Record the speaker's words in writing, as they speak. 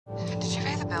Did you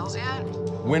pay the bills yet?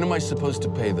 When am I supposed to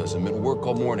pay those? I'm at work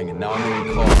all morning and now I'm in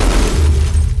a call.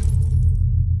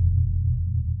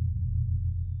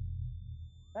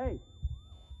 Hey,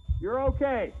 you're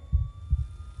okay.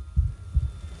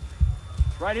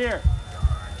 Right here.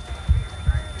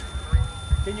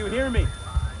 Can you hear me?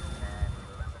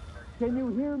 Can you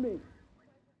hear me?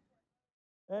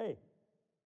 Hey.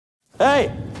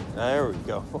 Hey! There we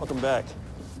go. Welcome back.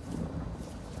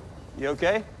 You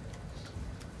okay?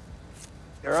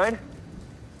 You all right?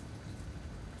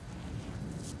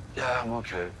 Yeah, I'm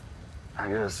okay. I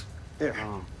guess. Here.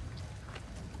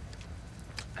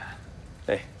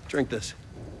 Hey, drink this.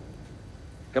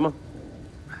 Come on.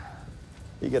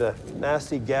 You got a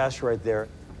nasty gash right there.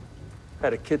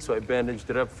 Had a kit, so I bandaged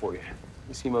it up for you.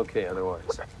 You seem okay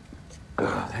otherwise.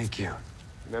 Thank you.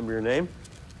 Remember your name?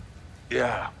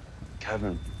 Yeah,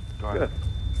 Kevin. Garner.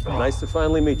 Good. Nice to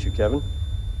finally meet you, Kevin.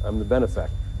 I'm the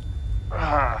Benefactor.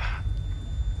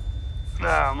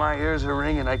 My ears are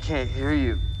ringing. I can't hear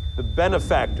you. The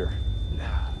Benefactor.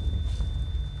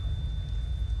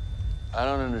 I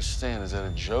don't understand. Is that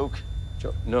a joke?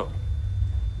 No.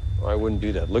 I wouldn't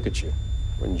do that. Look at you.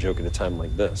 Wouldn't joke at a time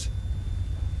like this.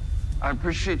 I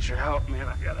appreciate your help, man.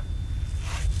 I gotta.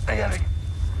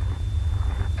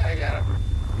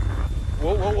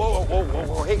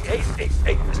 Whoa. Hey,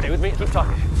 stay with me. Keep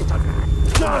talking.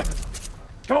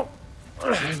 Come on.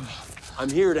 I'm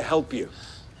here to help you.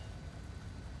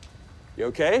 You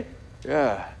okay?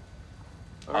 Yeah.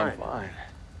 I'm fine.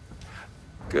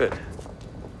 Good.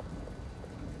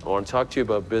 I want to talk to you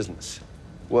about business.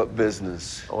 What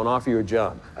business? I want to offer you a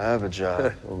job. I have a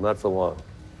job. Well, not for long.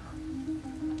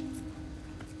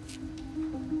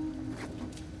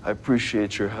 I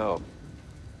appreciate your help.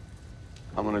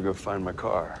 I'm gonna go find my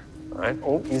car. All right.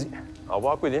 Oh, easy. I'll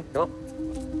walk with you. Come on.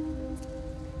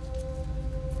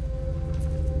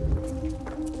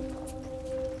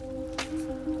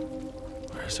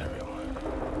 Where's everyone?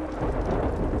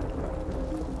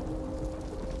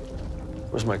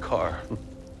 Where's my car?